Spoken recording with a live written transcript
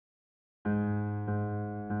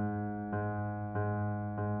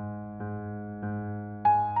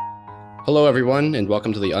Hello, everyone, and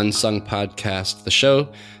welcome to the Unsung Podcast, the show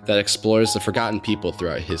that explores the forgotten people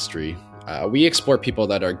throughout history. We explore people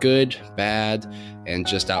that are good, bad, and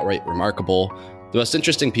just outright remarkable. The most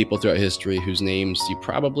interesting people throughout history whose names you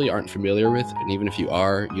probably aren't familiar with, and even if you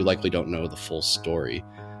are, you likely don't know the full story.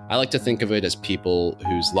 I like to think of it as people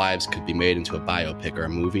whose lives could be made into a biopic or a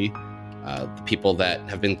movie. The people that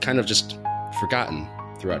have been kind of just forgotten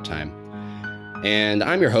throughout time. And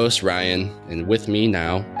I'm your host, Ryan, and with me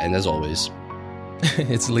now, and as always,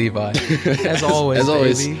 it's Levi. As always,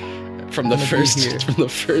 baby. From the first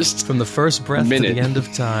breath minute to the end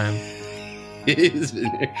of time.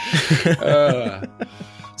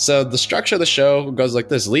 So the structure of the show goes like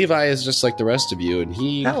this. Levi is just like the rest of you, and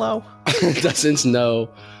he doesn't know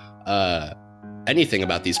anything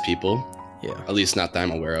about these people. Yeah. At least not that I'm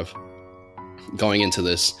aware of going into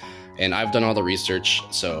this. And I've done all the research,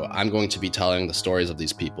 so I'm going to be telling the stories of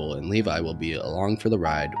these people, and Levi will be along for the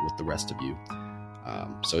ride with the rest of you.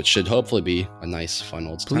 So it should hopefully be a nice, fun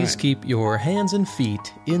old time. Please keep your hands and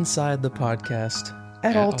feet inside the podcast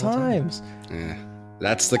at all times. Yeah,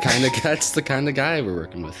 that's the kind of guy we're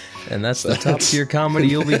working with, and that's the top tier comedy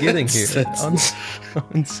you'll be getting here.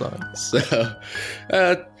 Unsung.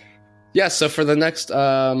 So for the next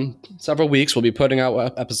several weeks, we'll be putting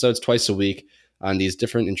out episodes twice a week on these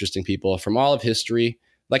different interesting people from all of history.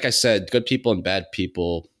 Like I said, good people and bad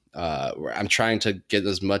people. I'm trying to get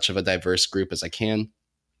as much of a diverse group as I can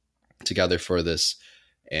together for this.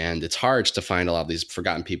 And it's hard to find a lot of these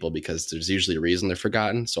forgotten people because there's usually a reason they're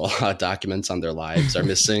forgotten. So a lot of documents on their lives are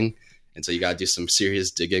missing. And so you got to do some serious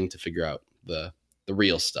digging to figure out the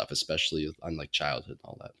real stuff, especially on like childhood and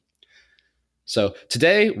all that. So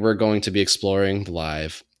today we're going to be exploring the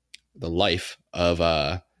life of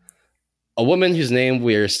a woman whose name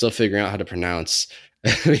we're still figuring out how to pronounce.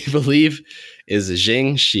 We believe is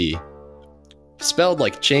Ching Shih, spelled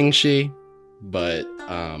like Ching Shih, but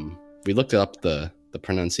we looked up the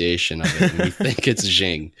pronunciation of it, and we think it's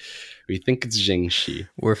Jing. We think it's Ching Shih.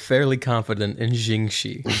 We're fairly confident in Ching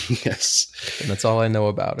Shih. Yes. And that's all I know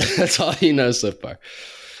about it. That's all you know so far.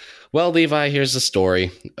 Well, Levi, here's the story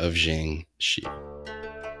of Ching Shih.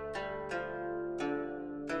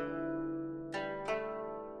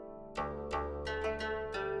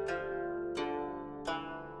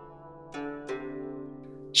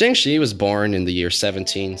 Ching Shih was born in the year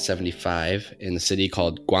 1775 in the city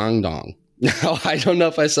called Guangdong. Now, I don't know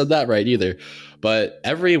if I said that right either, but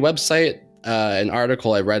every website and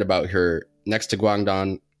article I read about her next to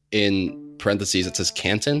Guangdong, in parentheses, it says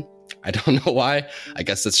Canton. I don't know why. I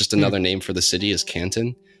guess that's just another name for the city is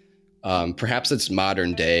Canton. Perhaps its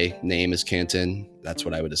modern day name is Canton. That's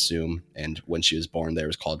what I would assume. And when she was born there, it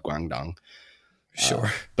was called Guangdong.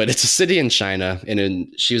 Sure. But it's a city in China,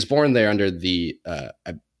 and she was born there under the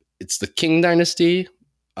it's the Qing dynasty,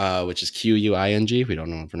 which is Quing. We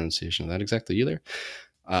don't know the pronunciation of that exactly either.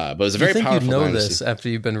 But it was a very powerful dynasty. You know this after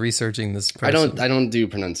you've been researching this person. I don't do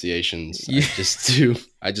pronunciations.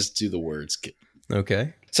 I just do the words.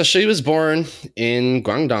 Okay. So she was born in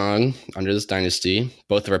Guangdong under this dynasty.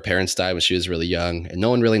 Both of her parents died when she was really young, and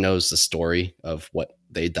no one really knows the story of what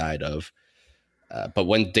they died of. But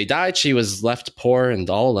when they died, she was left poor and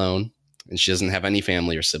all alone, and she doesn't have any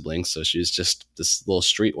family or siblings. So she was just this little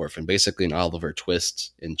street orphan, basically an Oliver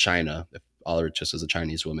Twist in China, if Oliver Twist was a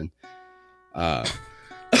Chinese woman. Yeah.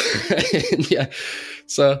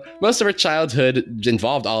 So most of her childhood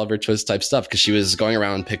involved Oliver Twist type stuff because she was going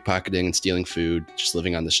around pickpocketing and stealing food, just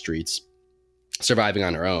living on the streets, surviving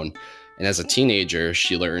on her own. And as a teenager,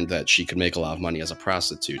 she learned that she could make a lot of money as a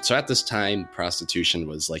prostitute. So at this time, prostitution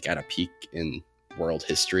was like at a peak in world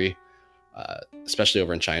history, especially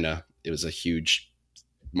over in China. It was a huge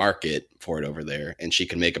market for it over there, and she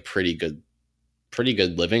could make a pretty good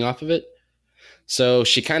living off of it. So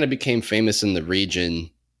she kind of became famous in the region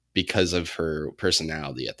because of her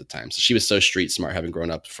personality at the time. So she was so street smart, having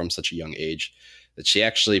grown up from such a young age, that she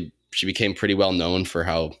became pretty well known for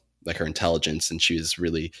how like her intelligence, and she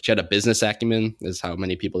had a business acumen is how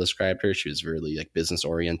many people described her. She was really like business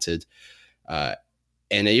oriented.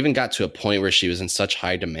 And it even got to a point where she was in such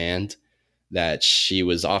high demand that she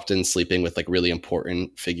was often sleeping with like really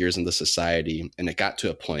important figures in the society. And it got to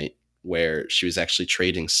a point where she was actually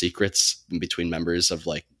trading secrets in between members of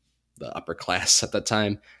like the upper class at that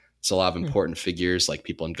time. So a lot of important figures like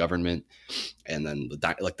people in government, and then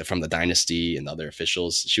from the dynasty and other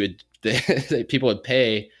officials, people would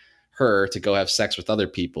pay her to go have sex with other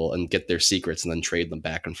people and get their secrets and then trade them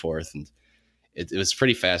back and forth. And it was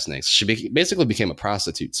pretty fascinating. So she basically became a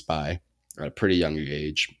prostitute spy at a pretty young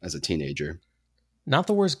age as a teenager. Not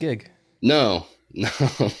the worst gig. No.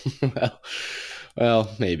 Well,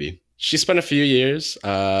 maybe. she spent a few years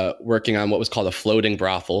working on what was called a floating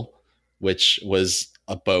brothel, which was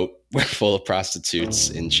a boat full of prostitutes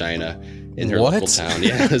in China in her local town.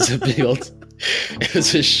 Yeah, it was a big old, it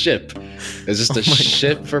was a ship. It was just a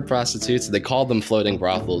ship for prostitutes. They called them floating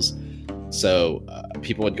brothels. So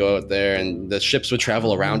people would go out there, and the ships would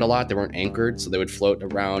travel around a lot. They weren't anchored, so they would float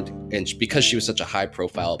around. And because she was such a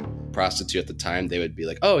high-profile prostitute at the time, they would be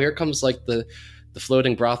like, "Oh, here comes like the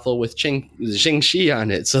floating brothel with Ching Shih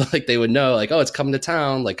on it." So like they would know, like, "Oh, it's coming to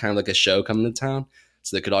town," like kind of like a show coming to town.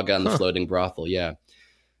 So they could all get on the floating brothel. Yeah.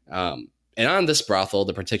 And on this brothel,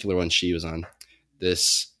 the particular one she was on,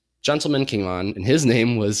 this gentleman came on, and his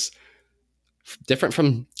name was different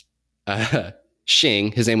from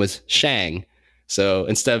Xing. His name was Shang. So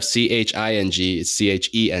instead of Ching, it's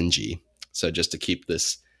Cheng. So just to keep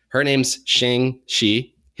this, her name's Ching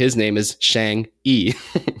Shih. His name is Shang Yi.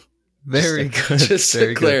 Very good. Just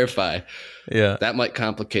Very to clarify. Good. Yeah. That might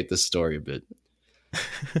complicate the story a bit.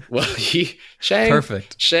 Well,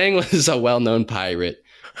 Shang was a well-known pirate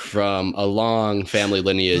from a long family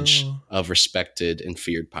lineage of respected and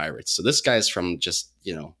feared pirates. So this guy's from just,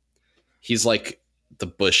 he's like the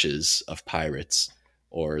Bushes of pirates,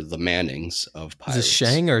 or the Mannings of pirates. Is it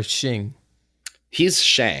Shang or Xing? He's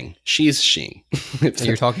Shang. She's Xing. So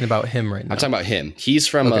you're talking about him right now. I'm talking about him. He's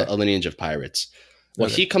from a lineage of pirates. Well,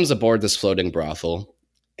 he comes aboard this floating brothel,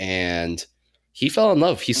 and he fell in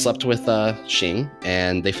love. He slept with Xing,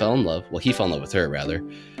 and they fell in love. Well, he fell in love with her, rather.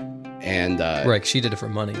 And right, she did it for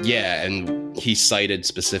money. Yeah, and he cited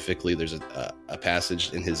specifically, there's a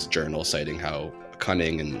passage in his journal citing how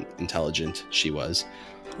cunning and intelligent she was.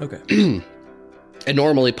 Okay. And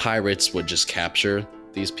normally pirates would just capture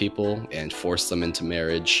these people and force them into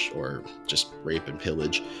marriage or just rape and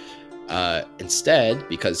pillage. Instead,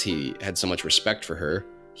 because he had so much respect for her,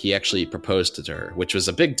 he actually proposed to her, which was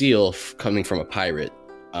a big deal coming from a pirate.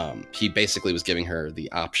 He basically was giving her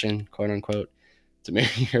the option, quote unquote, to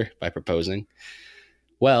marry her by proposing.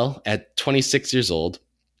 Well, at 26 years old,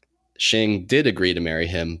 Xing did agree to marry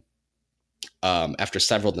him after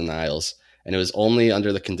several denials. And it was only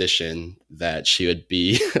under the condition that she would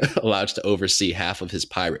be allowed to oversee half of his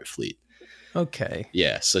pirate fleet. Okay.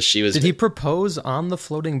 Yeah, so she was... Did he propose on the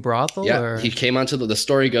floating brothel? Yeah, or? He came onto the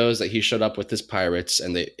story goes that he showed up with his pirates,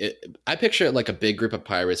 and I picture it like a big group of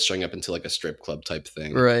pirates showing up into like a strip club type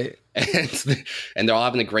thing. Right. And they're all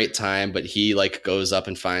having a great time, but he like goes up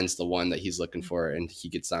and finds the one that he's looking for, and he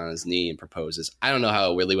gets down on his knee and proposes. I don't know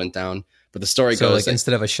how it really went down, but the story goes... So like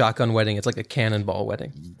instead of a shotgun wedding, it's like a cannonball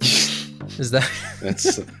wedding. Is that...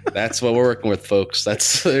 That's what we're working with, folks.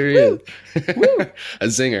 That's there he is. A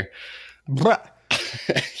zinger.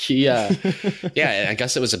 Yeah, I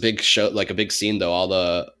guess it was a big show, like a big scene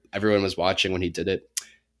though. Everyone was watching when he did it,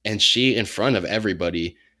 and she, in front of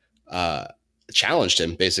everybody, challenged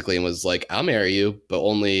him basically and was like, "I'll marry you, but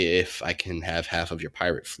only if I can have half of your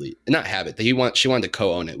pirate fleet." Not have it. She wanted to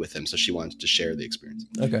co-own it with him, so she wanted to share the experience.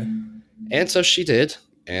 Okay. And so she did,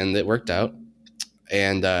 and it worked out.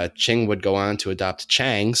 And Ching would go on to adopt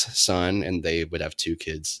Chang's son, and they would have 2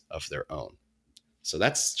 kids of their own. So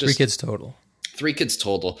that's just 3 kids total. 3 kids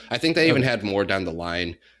total. I think they even had more down the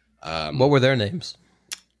line. What were their names?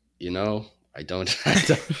 I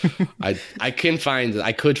could find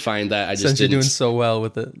that. I just Since didn't. You're doing so well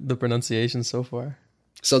with the pronunciation so far.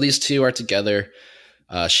 So these 2 are together.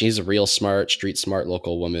 She's a real smart, street smart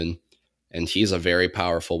local woman, and he's a very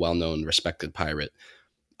powerful, well-known, respected pirate.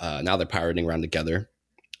 Now they're pirating around together.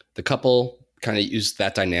 The couple kind of use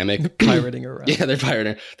that dynamic. Pirating around. Yeah, they're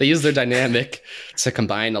pirating. They use their dynamic to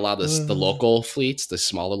combine a lot of the local fleets, the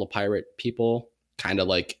small little pirate people, kind of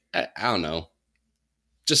like, I don't know,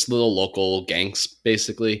 just little local gangs,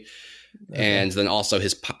 basically. Okay. And then also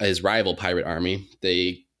his rival pirate army,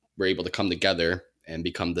 they were able to come together and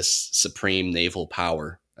become this supreme naval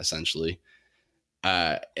power, essentially.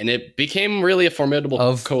 And it became really a formidable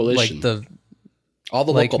coalition. Like all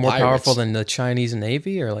the local more pirates. Powerful than the Chinese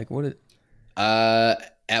Navy, or like what?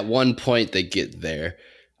 At one point they get there.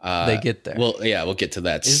 They get there. Well, yeah, we'll get to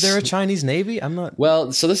that. Is there a Chinese Navy? I'm not.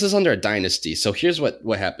 Well, so this is under a dynasty. So here's what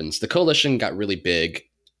happens. The coalition got really big,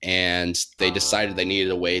 and they decided they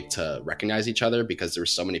needed a way to recognize each other because there were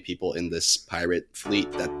so many people in this pirate fleet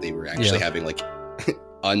that they were actually having like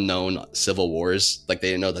unknown civil wars. Like they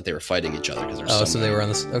didn't know that they were fighting each other because there were so many. They were on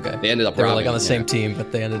this. Okay, they ended up. They were like on the same team,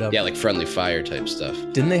 but they ended up. Yeah, like friendly fire type stuff.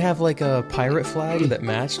 Didn't they have like a pirate flag that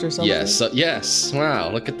matched or something? Yes. Yes.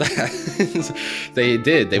 Wow. Look at that. They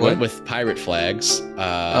did. They went with pirate flags.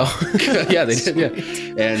 Yeah, they did. Yeah,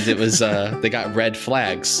 and it was they got red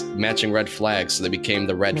flags, matching red flags, so they became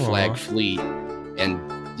the Red Flag Fleet. And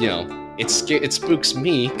it spooks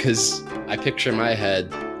me because I picture in my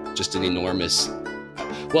head just an enormous.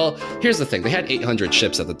 Well, here's the thing: they had 800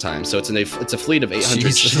 ships at the time, so it's a fleet of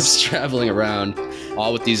 800 ships traveling around,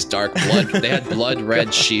 all with these dark blood. They had blood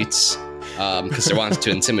red sheets because they wanted to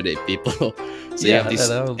intimidate people. So you have these,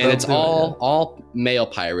 and it's all male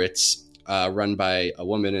pirates run by a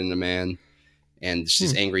woman and a man, and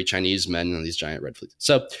these angry Chinese men on these giant red fleets.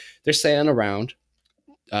 So they're sailing around.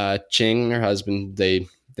 Ching and her husband, they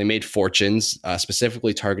made fortunes,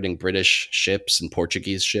 specifically targeting British ships and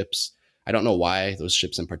Portuguese ships. I don't know why those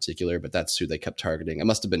ships in particular, but that's who they kept targeting. It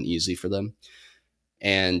must have been easy for them.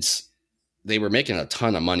 And they were making a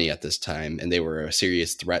ton of money at this time, and they were a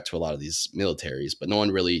serious threat to a lot of these militaries, but no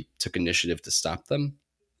one really took initiative to stop them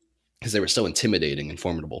because they were so intimidating and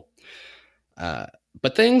formidable.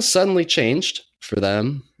 But things suddenly changed for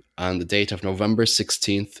them on the date of November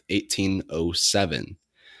 16th, 1807.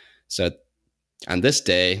 So on this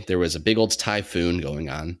day, there was a big old typhoon going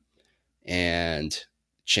on, and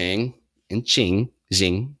Ching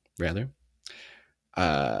rather,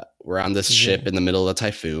 were on this ship in the middle of the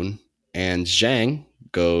typhoon, and Zhang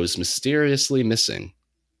goes mysteriously missing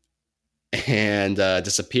and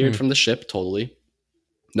disappeared from the ship totally.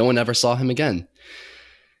 No one ever saw him again.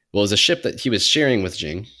 Well, it was a ship that he was sharing with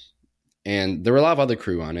Jing, and there were a lot of other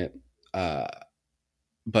crew on it.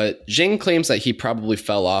 But Jing claims that he probably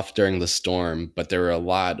fell off during the storm, but there were a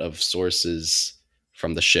lot of sources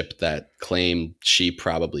from the ship that claim she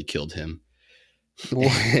probably killed him.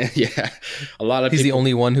 Yeah, a lot of. He's the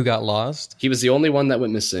only one who got lost. He was the only one that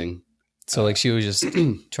went missing. So like she was just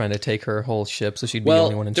trying to take her whole ship, so she'd be the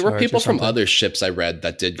only one in charge. There were people from other ships I read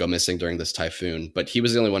that did go missing during this typhoon, but he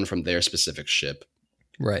was the only one from their specific ship.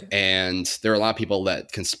 Right. And there are a lot of people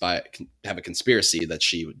that have a conspiracy that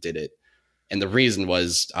she did it. And the reason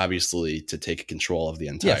was obviously to take control of the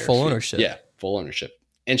entire full ownership. Yeah, full ownership.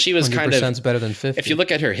 And she was kind of better than 50. If you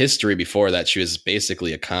look at her history before that, she was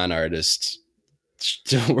basically a con artist.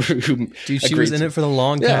 Dude, she was in it for the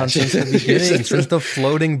long con since the beginning, since the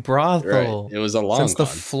floating brothel. Right. It was a long since the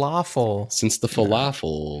falafel. Since the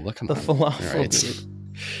falafel. Look, the falafel.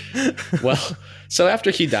 Right. Well, so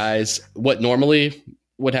after he dies, what normally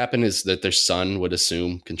would happen is that their son would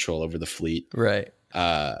assume control over the fleet. Right.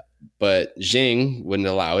 But Jing wouldn't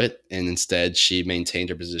allow it, and instead she maintained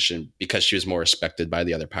her position because she was more respected by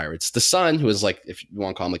the other pirates. The son, who was like, if you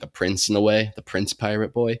want to call him like a prince in a way, the prince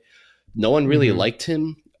pirate boy, no one really liked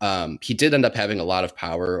him. He did end up having a lot of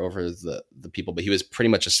power over the people, but he was pretty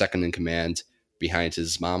much a second in command behind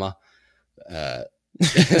his mama.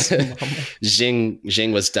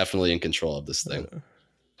 Jing was definitely in control of this thing.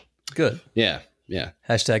 Good. Yeah.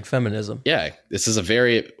 Hashtag feminism. Yeah. This is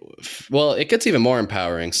it gets even more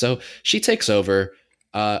empowering. So she takes over.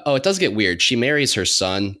 It does get weird. She marries her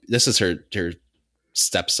son. This is her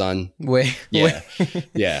stepson. Wait.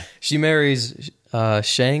 Yeah. She marries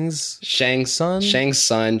Shang's son? Shang's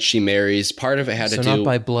son. She marries. Part of it had to do... not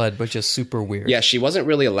by blood, but just super weird. Yeah, she wasn't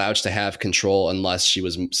really allowed to have control unless she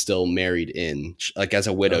was still married in. Like, as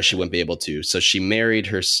a widow, she wouldn't be able to. So she married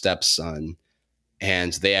her stepson,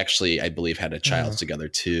 and they actually, I believe, had a child together,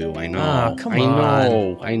 too. I know. Come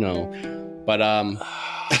on. I know. But,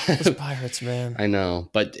 those pirates, man. I know.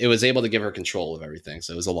 But it was able to give her control of everything,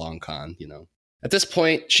 so it was a long con, you know. At this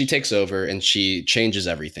point, she takes over and she changes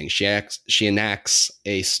everything. She enacts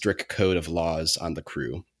a strict code of laws on the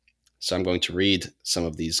crew. So I'm going to read some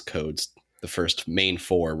of these codes, the first main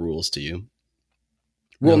 4 rules to you.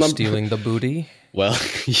 No stealing the booty. Well,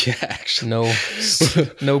 yeah, actually.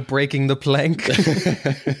 No breaking the plank.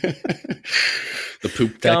 The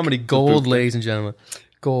poop deck. Comedy gold, ladies and gentlemen.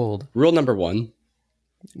 Gold. Rule number 1.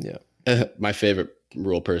 Yeah. My favorite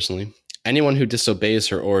rule, personally. Anyone who disobeys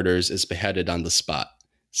her orders is beheaded on the spot.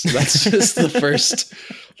 So that's just the first.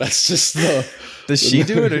 That's just the. Does she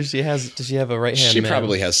do it, or does she have a right hand? She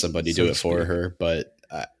probably has somebody do it for her, but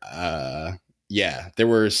yeah, there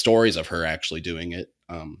were stories of her actually doing it.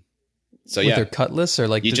 So with their cutlass, or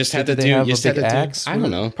like you just had to do. You just had to axe. I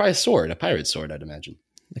don't know, probably a pirate sword, I'd imagine.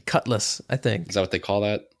 The cutlass, I think. Is that what they call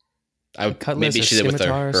that? Cutlass, maybe she did with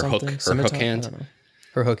her hook hand.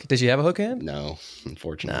 Her hook. Did she have a hook hand? No,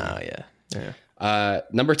 unfortunately. No, yeah.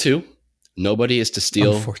 Number 2, nobody is to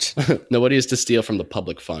steal. Nobody is to steal from the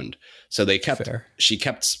public fund. So she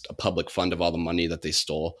kept a public fund of all the money that they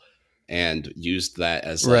stole and used that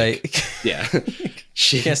as right. Yeah.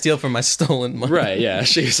 She can't steal from my stolen money. Right. Yeah.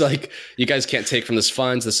 She's like, you guys can't take from this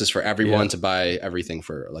fund. This is for everyone to buy everything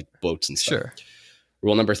for like boats and stuff. Sure.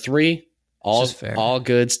 Rule number 3, all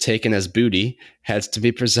goods taken as booty has to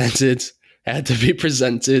be presented had to be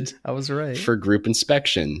presented. I was right. For group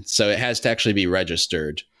inspection. So it has to actually be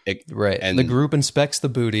registered. Right. And the group inspects the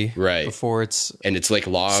booty before it's like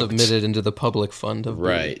logged, submitted into the public fund of booty.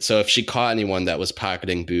 Right. So if she caught anyone that was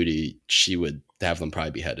pocketing booty, she would have them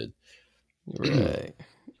probably beheaded. Right.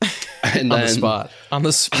 And on the spot. On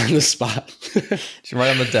the spot. She's right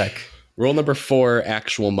on the deck. Rule number 4,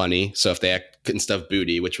 actual money. So if they instead of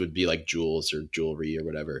booty, which would be like jewels or jewelry or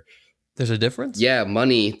whatever. There's a difference? Yeah,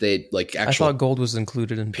 money. They like actual. I thought gold was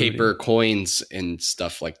included in paper booty. Coins and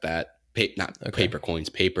stuff like that. Paper coins,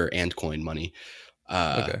 paper and coin money.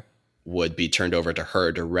 Would be turned over to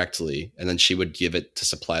her directly, and then she would give it to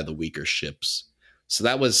supply the weaker ships. So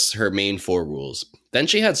that was her main 4 rules. Then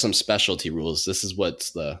she had some specialty rules. This is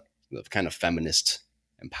what's the kind of feminist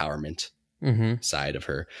empowerment side of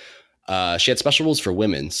her. She had special rules for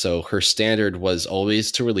women. So her standard was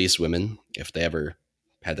always to release women if they ever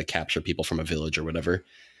had to capture people from a village or whatever.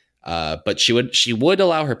 But she would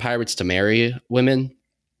allow her pirates to marry women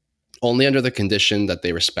only under the condition that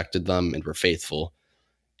they respected them and were faithful.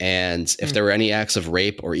 And if there were any acts of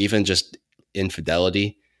rape or even just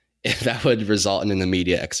infidelity, that would result in an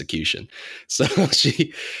immediate execution. So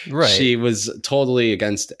she was totally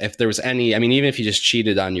against if there was any, I mean, even if you just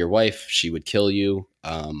cheated on your wife, she would kill you.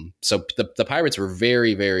 So the pirates were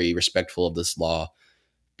very, very respectful of this law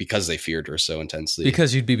because they feared her so intensely.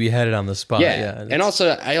 Because you'd be beheaded on the spot. Yeah. And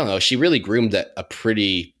also, I don't know, she really groomed a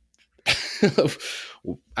pretty,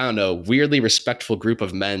 I don't know, weirdly respectful group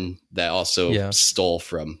of men that also stole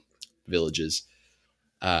from villages.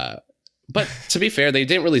 But to be fair, they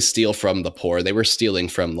didn't really steal from the poor. They were stealing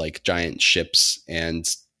from like giant ships and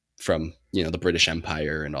from, the British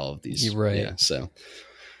Empire and all of these. You're right. Yeah, so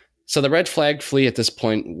the Red Flag Fleet at this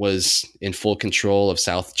point was in full control of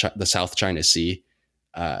the South China Sea,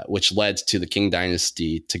 which led to the Qing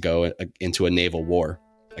Dynasty to go into a naval war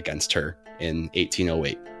against her in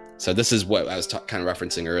 1808. So this is what I was kind of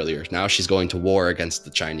referencing earlier. Now she's going to war against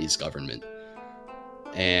the Chinese government.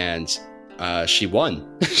 And she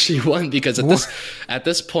won. She won because at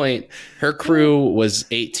this point, her crew was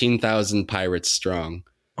 18,000 pirates strong.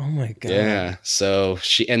 Oh my God. Yeah. So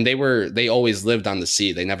they always lived on the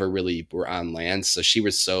sea. They never really were on land. So she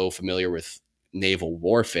was so familiar with naval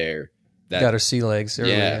warfare that got her sea legs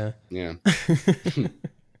earlier. Yeah.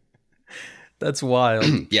 That's wild.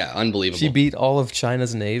 Yeah, unbelievable. She beat all of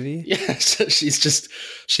China's navy? Yeah, so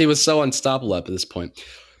she was so unstoppable at this point.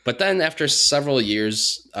 But then after several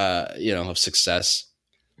years, of success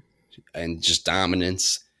and just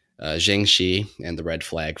dominance, Ching Shih and the Red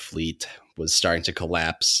Flag Fleet was starting to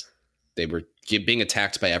collapse. They were being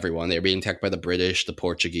attacked by everyone. They were being attacked by the British, the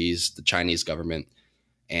Portuguese, the Chinese government,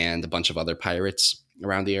 and a bunch of other pirates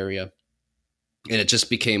around the area. And it just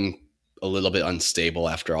became a little bit unstable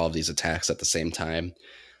after all of these attacks at the same time.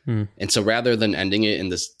 And so rather than ending it in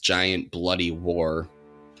this giant bloody war,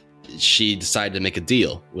 she decided to make a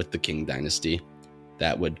deal with the Qing Dynasty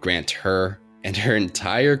that would grant her and her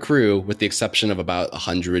entire crew, with the exception of about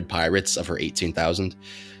 100 pirates of her 18,000,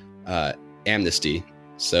 amnesty.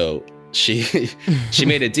 So she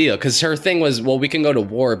made a deal because her thing was, well, we can go to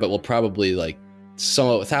war, but we'll probably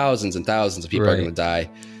thousands and thousands of people are going to die.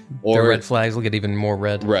 Or the red flags will get even more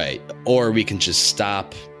red. Right. Or we can just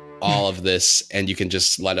stop all of this and you can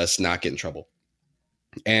just let us not get in trouble.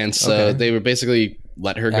 And so they would basically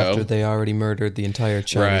let her go. After they already murdered the entire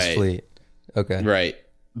Chinese fleet. Okay. Right.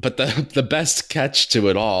 But the best catch to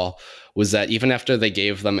it all was that even after they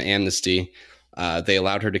gave them amnesty, they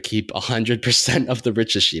allowed her to keep 100% of the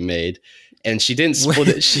riches she made. And she didn't split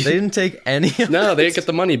it. They didn't take any of No, they didn't get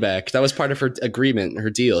the money back. That was part of her agreement, her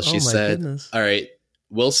deal. She said, all right,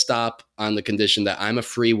 we'll stop on the condition that I'm a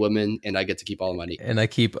free woman and I get to keep all the money. And I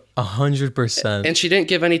keep 100%. And she didn't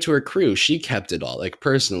give any to her crew. She kept it all. Like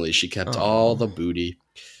personally, she kept all the booty.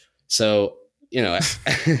 So,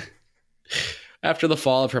 after the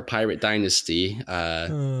fall of her pirate dynasty,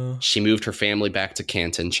 she moved her family back to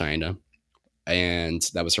Canton, China. And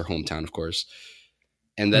that was her hometown, of course.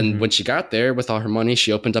 And then when she got there with all her money,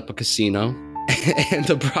 she opened up a casino and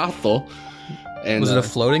a brothel. And, was it a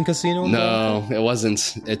floating casino? No, it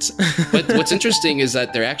wasn't. But what's interesting is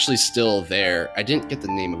that they're actually still there. I didn't get the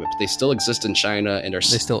name of it, but they still exist in China and are.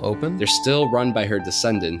 They still open? They're still run by her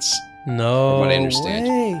descendants. No, from what I understand.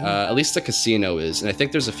 Way. At least the casino is, and I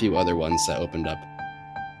think there's a few other ones that opened up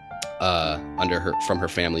from her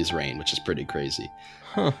family's reign, which is pretty crazy.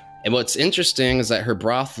 Huh. And what's interesting is that her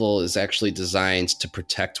brothel is actually designed to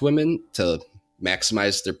protect women, to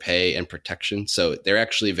maximize their pay and protection. So they're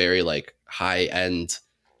actually very high-end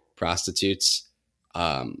prostitutes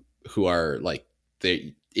who are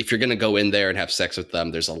if you're going to go in there and have sex with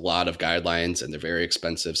them, there's a lot of guidelines and they're very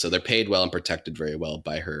expensive. So they're paid well and protected very well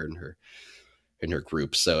by her and her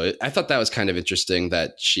group. So I thought that was kind of interesting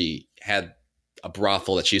that she had a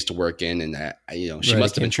brothel that she used to work in, and that, she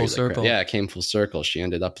must have been treated like crap. Yeah, it came full circle. She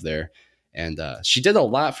ended up there, and she did a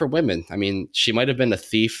lot for women. I mean, she might have been a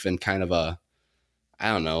thief and kind of I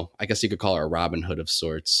don't know, I guess you could call her a Robin Hood of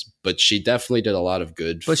sorts, but she definitely did a lot of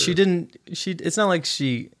good. But it's not like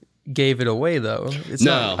she gave it away, though.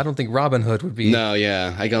 I don't think Robin Hood would be. No,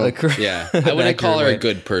 yeah. I wouldn't call her a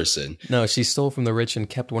good person. No, she stole from the rich and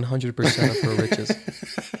kept 100% of her riches.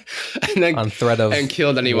 And then, on threat of and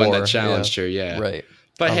killed anyone that challenged her, yeah. Right.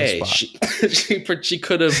 But hey, she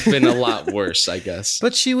could have been a lot worse, I guess.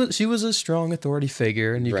 But she was a strong authority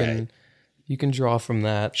figure, and you can draw from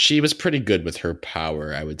that. She was pretty good with her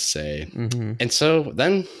power, I would say. Mm-hmm. And so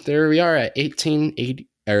then there we are at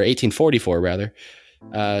 1844, rather.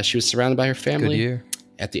 She was surrounded by her family. Good year.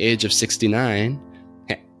 At the age of 69.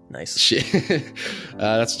 Nice.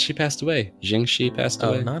 That's when she passed away. Ching Shih passed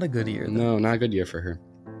away. Oh, not a good year, though. No, not a good year for her.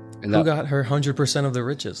 And who got her 100% of the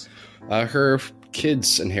riches? Her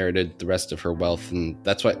kids inherited the rest of her wealth, and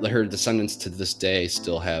that's why her descendants to this day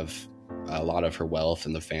still have a lot of her wealth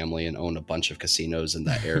in the family and own a bunch of casinos in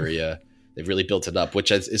that area. They've really built it up,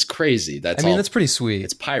 which is crazy. That's pretty sweet.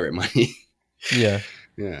 It's pirate money. Yeah.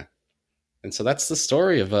 Yeah. And so that's the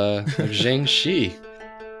story of Ching Shih.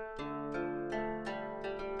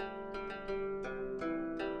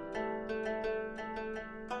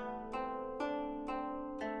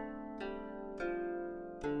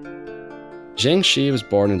 Ching Shih was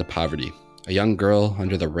born into poverty, a young girl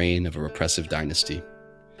under the reign of a repressive dynasty.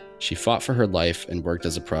 She fought for her life and worked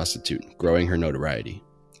as a prostitute, growing her notoriety.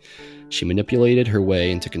 She manipulated her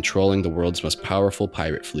way into controlling the world's most powerful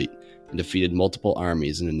pirate fleet and defeated multiple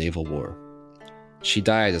armies in a naval war. She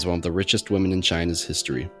died as one of the richest women in China's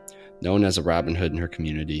history, known as a Robin Hood in her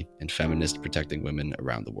community and feminist protecting women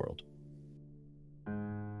around the world.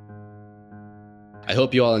 I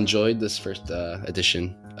hope you all enjoyed this first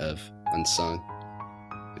edition of Unsung.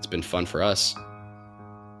 It's been fun for us,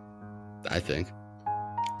 I think.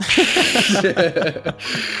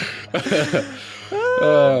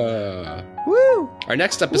 Woo! Our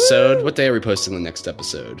next episode, what day are we posting the next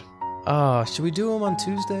episode? Should we do them on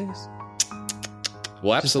Tuesdays?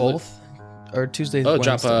 Well, absolutely. Both? Or Tuesdays? Oh,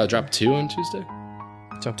 drop 2 on Tuesday?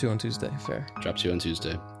 Drop 2 on Tuesday, fair. Drop 2 on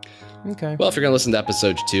Tuesday. Okay. Well, if you're going to listen to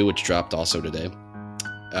episode 2, which dropped also today,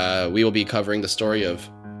 we will be covering the story of,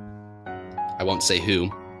 I won't say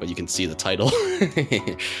who, but you can see the title.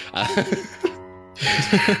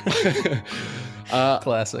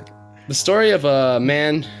 Classic. The story of a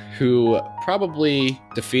man who probably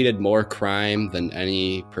defeated more crime than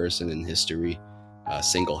any person in history,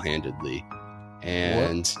 single-handedly.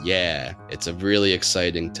 And yeah, it's a really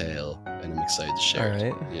exciting tale, and I'm excited to share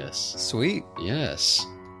it. All right. Yes. Sweet. Yes.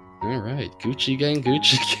 All right. Gucci gang,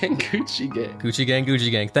 Gucci gang, Gucci gang. Gucci gang, Gucci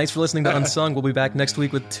gang. Thanks for listening to Unsung. We'll be back next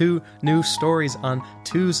week with 2 new stories on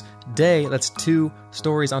Tuesday. That's 2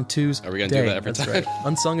 stories on Tuesday. Are we going to do that every time? Right.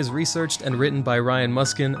 Unsung is researched and written by Ryan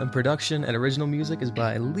Muskin, and production and original music is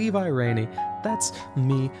by Levi Rainey. That's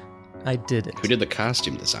me. I did it. Who did the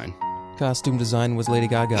costume design? Costume design was Lady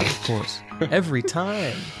Gaga, of course. Every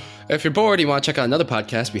time. If you're bored and you want to check out another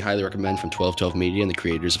podcast, we highly recommend from 1212 Media and the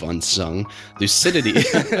creators of Unsung, Lucidity.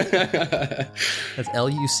 That's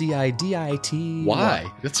Lucidity. Why?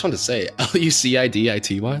 That's fun to say. Lucidity.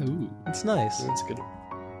 Ooh. It's nice. That's good.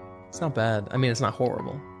 It's not bad. I mean, it's not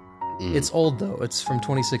horrible. It's old, though. It's from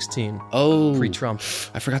 2016. Oh. Pre-Trump.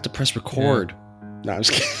 I forgot to press record. Yeah. No, I'm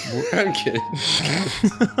just kidding. I'm kidding.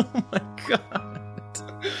 Oh, my God.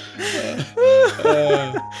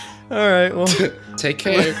 All right, well. Take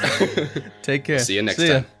care. Take care. See you next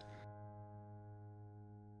time.